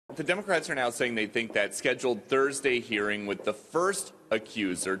The Democrats are now saying they think that scheduled Thursday hearing with the first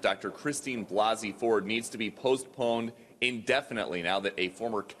accuser, Dr. Christine Blasey Ford, needs to be postponed indefinitely now that a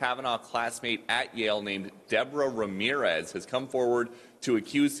former Kavanaugh classmate at Yale named Deborah Ramirez has come forward to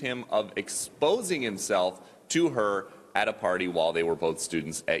accuse him of exposing himself to her at a party while they were both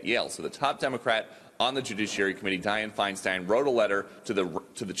students at Yale. So the top Democrat on the Judiciary Committee, Dianne Feinstein, wrote a letter to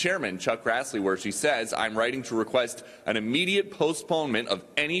the chairman, Chuck Grassley, where she says, "I'm writing to request an immediate postponement of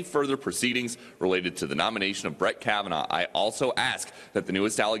any further proceedings related to the nomination of Brett Kavanaugh. I also ask that the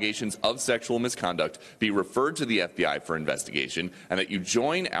newest allegations of sexual misconduct be referred to the FBI for investigation, and that you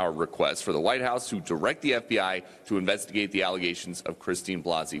join our request for the White House to direct the FBI to investigate the allegations of Christine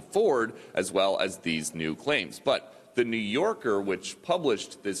Blasey Ford, as well as these new claims." But The New Yorker, which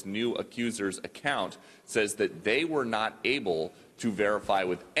published this new accuser's account, says that they were not able to verify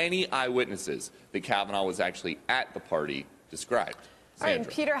with any eyewitnesses that Kavanaugh was actually at the party described. All right, and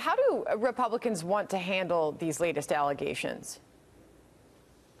Peter, how do Republicans want to handle these latest allegations?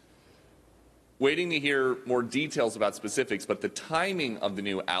 Waiting to hear more details about specifics, but the timing of the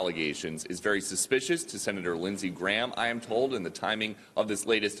new allegations is very suspicious to Senator Lindsey Graham, I am told, and the timing of this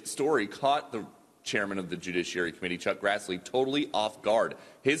latest story caught the chairman of the Judiciary Committee, Chuck Grassley, totally off guard.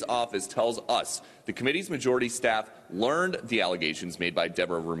 His office tells us the committee's majority staff learned the allegations made by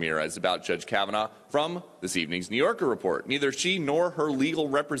Deborah Ramirez about Judge Kavanaugh from this evening's New Yorker report. Neither she nor her legal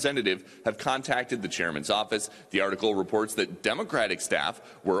representative have contacted the chairman's office. The article reports that Democratic staff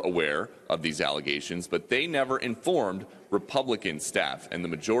were aware of these allegations, but they never informed Republican staff. And the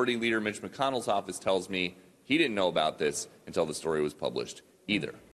majority leader, Mitch McConnell's office, tells me he didn't know about this until the story was published either.